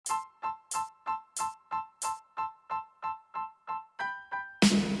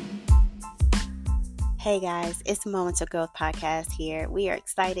Hey guys, it's Moments of Growth podcast here. We are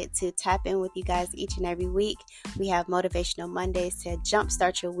excited to tap in with you guys each and every week. We have Motivational Mondays to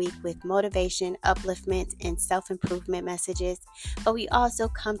jumpstart your week with motivation, upliftment, and self-improvement messages. But we also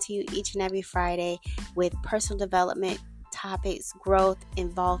come to you each and every Friday with personal development topics, growth,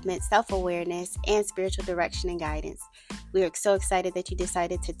 involvement, self-awareness, and spiritual direction and guidance. We are so excited that you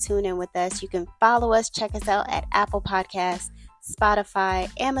decided to tune in with us. You can follow us, check us out at Apple Podcasts, Spotify,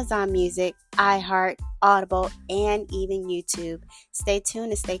 Amazon Music, iHeart, Audible, and even YouTube. Stay tuned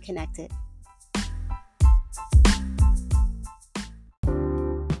and stay connected.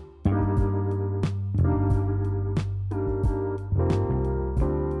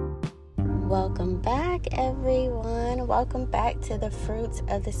 Welcome back, everyone. Welcome back to the Fruits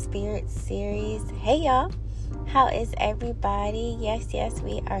of the Spirit series. Hey, y'all. How is everybody? Yes,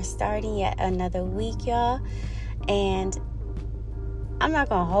 we are starting yet another week, y'all. And I'm not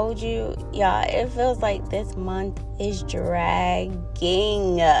going to hold you, y'all. It feels like this month is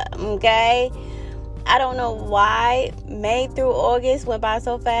dragging, okay? I don't know why May through August went by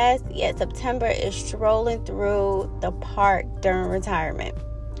so fast, yet September is strolling through the park during retirement.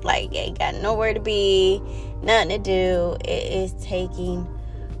 Like, ain't got nowhere to be, nothing to do. It is taking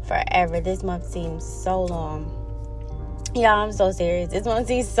forever. This month seems so long. Yeah, I'm so serious. This one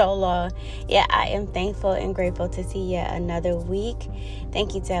seems so long. Yeah, I am thankful and grateful to see yet another week.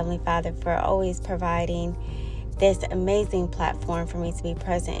 Thank you to Heavenly Father for always providing this amazing platform for me to be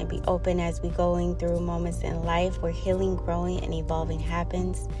present and be open as we going through moments in life where healing, growing, and evolving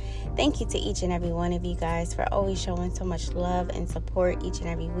happens. Thank you to each and every one of you guys for always showing so much love and support each and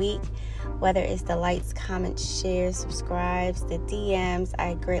every week. Whether it's the likes, comments, shares, subscribes, the DMs,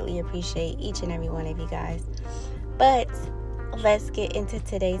 I greatly appreciate each and every one of you guys. But let's get into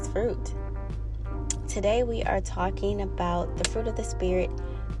today's fruit. Today we are talking about the fruit of the Spirit,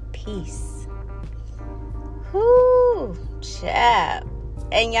 peace. Whoo, chap.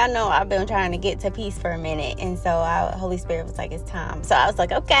 And y'all know I've been trying to get to peace for a minute. And so Holy Spirit was like, it's time. So I was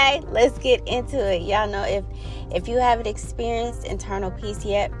like, okay, let's get into it. Y'all know if you haven't experienced internal peace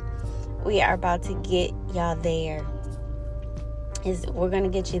yet, we are about to get y'all there. We're going to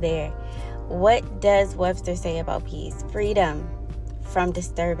get you there. What does Webster say about peace? Freedom from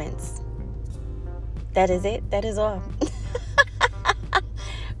disturbance. That is it. That is all.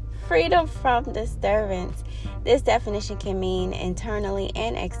 Freedom from disturbance. This definition can mean internally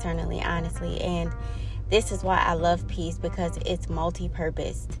and externally, honestly. And this is why I love peace, because it's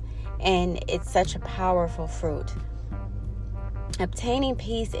multi-purposed and it's such a powerful fruit. Obtaining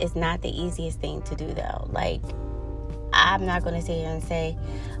peace is not the easiest thing to do, though. Like, I'm not going to sit here and say,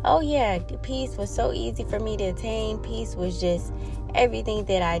 oh yeah, peace was so easy for me to attain. Peace was just everything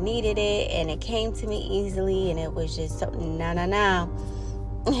that I needed it, and it came to me easily, and it was just so, no.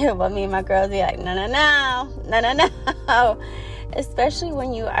 But me and my girls be like, no. Especially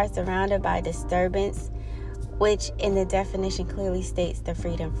when you are surrounded by disturbance, which in the definition clearly states the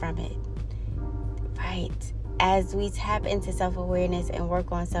freedom from it. Right. As we tap into self-awareness and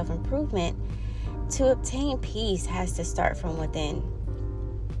work on self-improvement, to obtain peace has to start from within,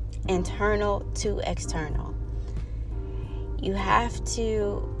 internal to external. You have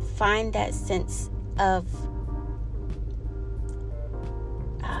to find that sense of,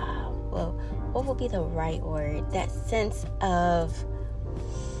 what would be the right word? That sense of,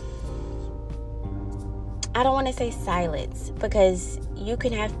 I don't want to say silence, because you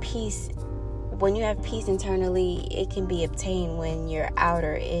can have peace. When you have peace internally, it can be obtained when your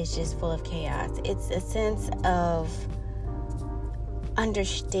outer is just full of chaos. It's a sense of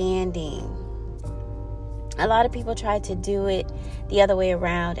understanding. A lot of people try to do it the other way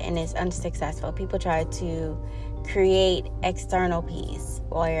around, and it's unsuccessful. People try to create external peace,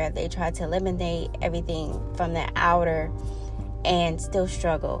 where they try to eliminate everything from the outer and still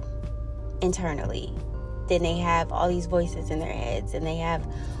struggle internally. Then they have all these voices in their heads, and they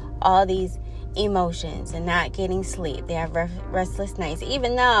have all these emotions and not getting sleep. They have restless nights,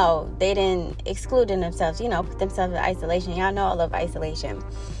 even though they didn't exclude themselves, put themselves in isolation. Y'all know I love isolation.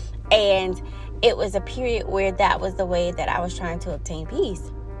 And it was a period where that was the way that I was trying to obtain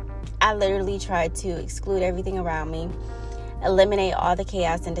peace. I literally tried to exclude everything around me, eliminate all the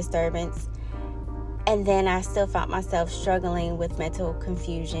chaos and disturbance, and then I still found myself struggling with mental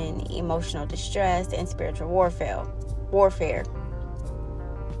confusion, emotional distress, and spiritual warfare.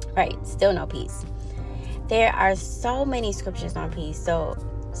 Right, still no peace. There are so many scriptures on peace,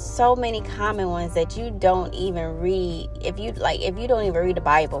 so many common ones that you don't even read. If you don't even read the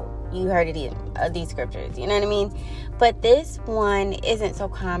Bible, you heard of these scriptures. You know what I mean? But this one isn't so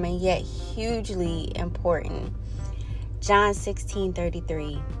common, yet hugely important. John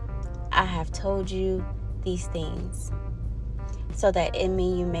 16:33. I have told you these things, so that in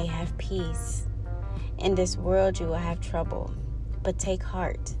me you may have peace. In this world you will have trouble, but take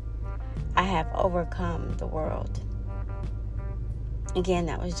heart. I have overcome the world. Again,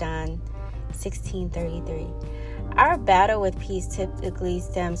 that was John 16:33. Our battle with peace typically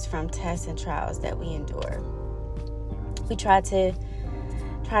stems from tests and trials that we endure. We try to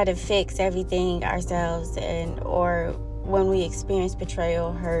fix everything ourselves, or when we experience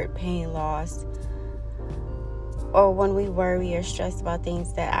betrayal, hurt, pain, loss, or when we worry or stress about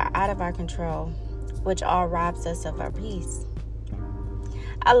things that are out of our control, which all robs us of our peace.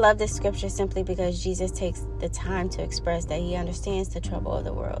 I love this scripture simply because Jesus takes the time to express that he understands the trouble of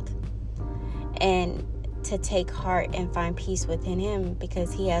the world, and to take heart and find peace within him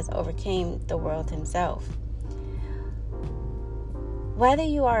because he has overcame the world himself. Whether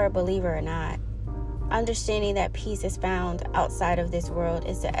you are a believer or not, understanding that peace is found outside of this world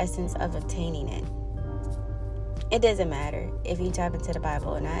is the essence of obtaining it. It doesn't matter if you tap into the Bible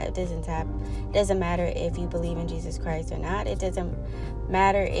or not. It doesn't matter if you believe in Jesus Christ or not. It doesn't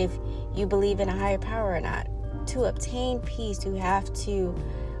matter if you believe in a higher power or not. To obtain peace, you have to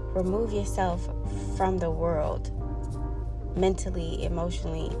remove yourself from the world, mentally,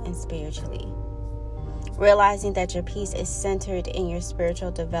 emotionally, and spiritually. Realizing that your peace is centered in your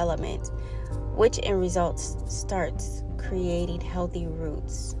spiritual development, which in results starts creating healthy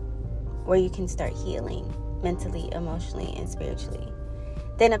roots where you can start healing mentally, emotionally, and spiritually.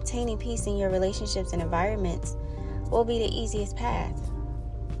 Then obtaining peace in your relationships and environments will be the easiest path.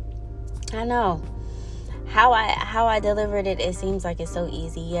 I know how I delivered it. It seems like it's so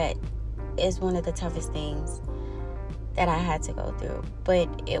easy, yet it's one of the toughest things that I had to go through. But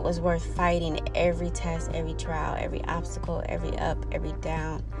it was worth fighting every test, every trial, every obstacle, every up, every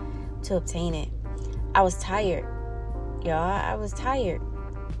down to obtain it. I was tired, y'all. I was tired.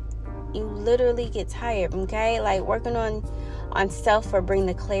 You literally get tired, okay? Like working on self will bring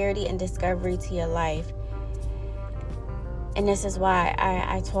the clarity and discovery to your life. And this is why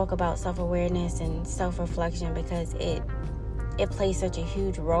I talk about self-awareness and self-reflection, because it plays such a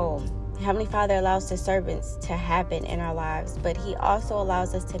huge role. Heavenly Father allows disturbance to happen in our lives, but he also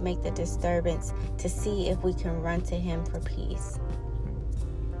allows us to make the disturbance to see if we can run to him for peace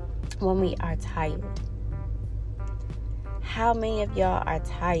when we are tired. How many of y'all are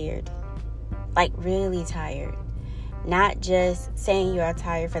tired? Like really tired? Not just saying you are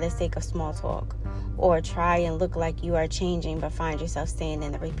tired for the sake of small talk, or try and look like you are changing but find yourself staying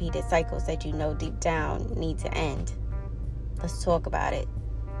in the repeated cycles that you know deep down need to end. Let's talk about it.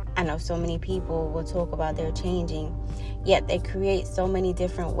 I know so many people will talk about their changing, yet they create so many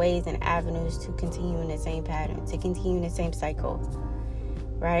different ways and avenues to continue in the same pattern, to continue in the same cycle,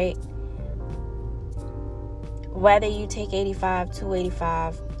 right? Whether you take 85,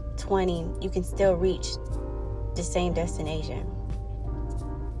 285, 20, you can still reach the same destination.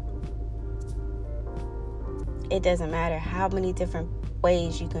 It doesn't matter how many different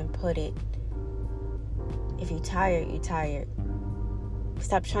ways you can put it. If you're tired, you're tired.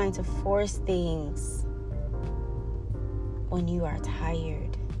 Stop trying to force things when you are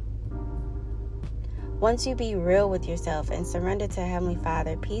tired. Once you be real with yourself and surrender to Heavenly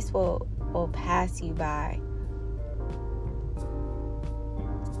Father, peace will pass you by.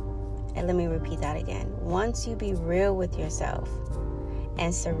 And let me repeat that again. Once you be real with yourself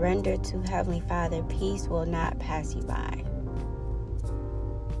and surrender to Heavenly Father, peace will not pass you by.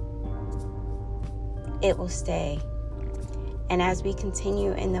 It will stay. And as we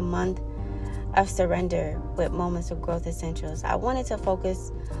continue in the month of surrender with Moments of Growth Essentials, I wanted to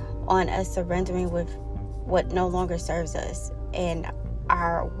focus on us surrendering with what no longer serves us and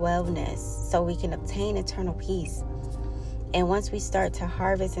our wellness so we can obtain eternal peace. And once we start to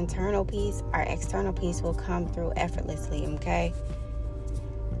harvest internal peace, our external peace will come through effortlessly, okay?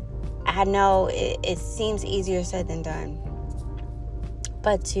 I know it seems easier said than done,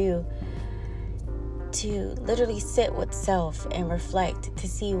 but to literally sit with self and reflect to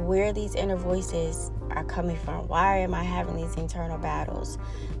see where these inner voices are coming from. Why am I having these internal battles?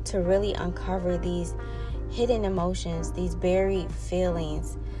 To really uncover these hidden emotions, these buried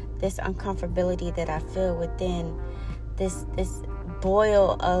feelings, this uncomfortability that I feel within, this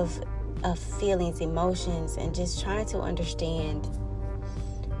boil of feelings, emotions, and just trying to understand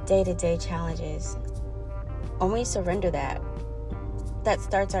day-to-day challenges. When we surrender that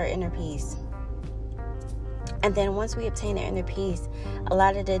starts our inner peace. And then once we obtain the inner peace, a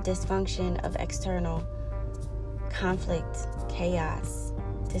lot of the dysfunction of external conflict, chaos,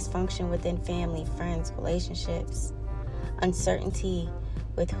 dysfunction within family, friends, relationships, uncertainty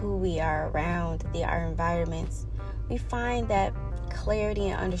with who we are around, our environments, we find that clarity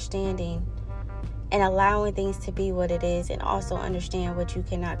and understanding, and allowing things to be what it is, and also understand what you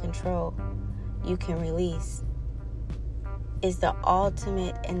cannot control, you can release, is the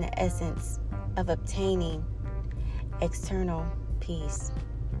ultimate and the essence of obtaining external peace.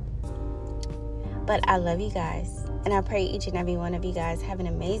 But I love you guys, and I pray each and every one of you guys have an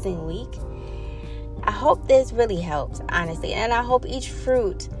amazing week. I hope this really helped, honestly, and I hope each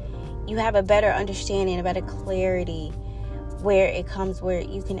fruit you have a better understanding, a better clarity, where it comes, where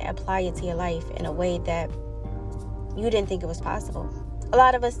you can apply it to your life in a way that you didn't think it was possible. A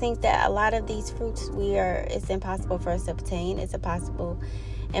lot of us think that a lot of these fruits it's impossible for us to obtain. It's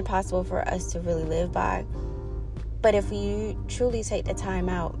impossible for us to really live by. But if you truly take the time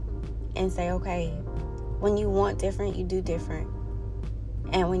out and say, okay, when you want different, you do different.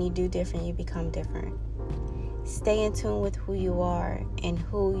 And when you do different, you become different. Stay in tune with who you are and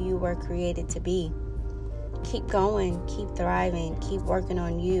who you were created to be. Keep going, keep thriving, keep working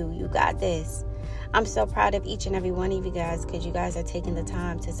on you. You got this. I'm so proud of each and every one of you guys, because you guys are taking the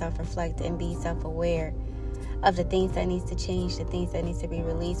time to self-reflect and be self-aware of the things that needs to change, the things that needs to be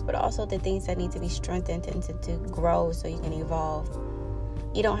released, but also the things that need to be strengthened and to grow so you can evolve.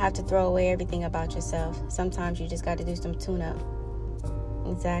 You don't have to throw away everything about yourself. Sometimes you just got to do some tune-up.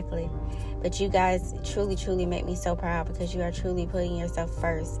 Exactly. But you guys truly, truly make me so proud, because you are truly putting yourself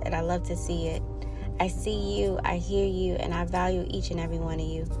first, and I love to see it. I see you, I hear you, and I value each and every one of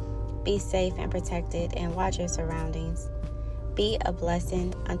you. Be safe and protected, and watch your surroundings. Be a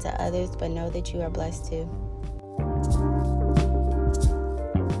blessing unto others, but know that you are blessed too.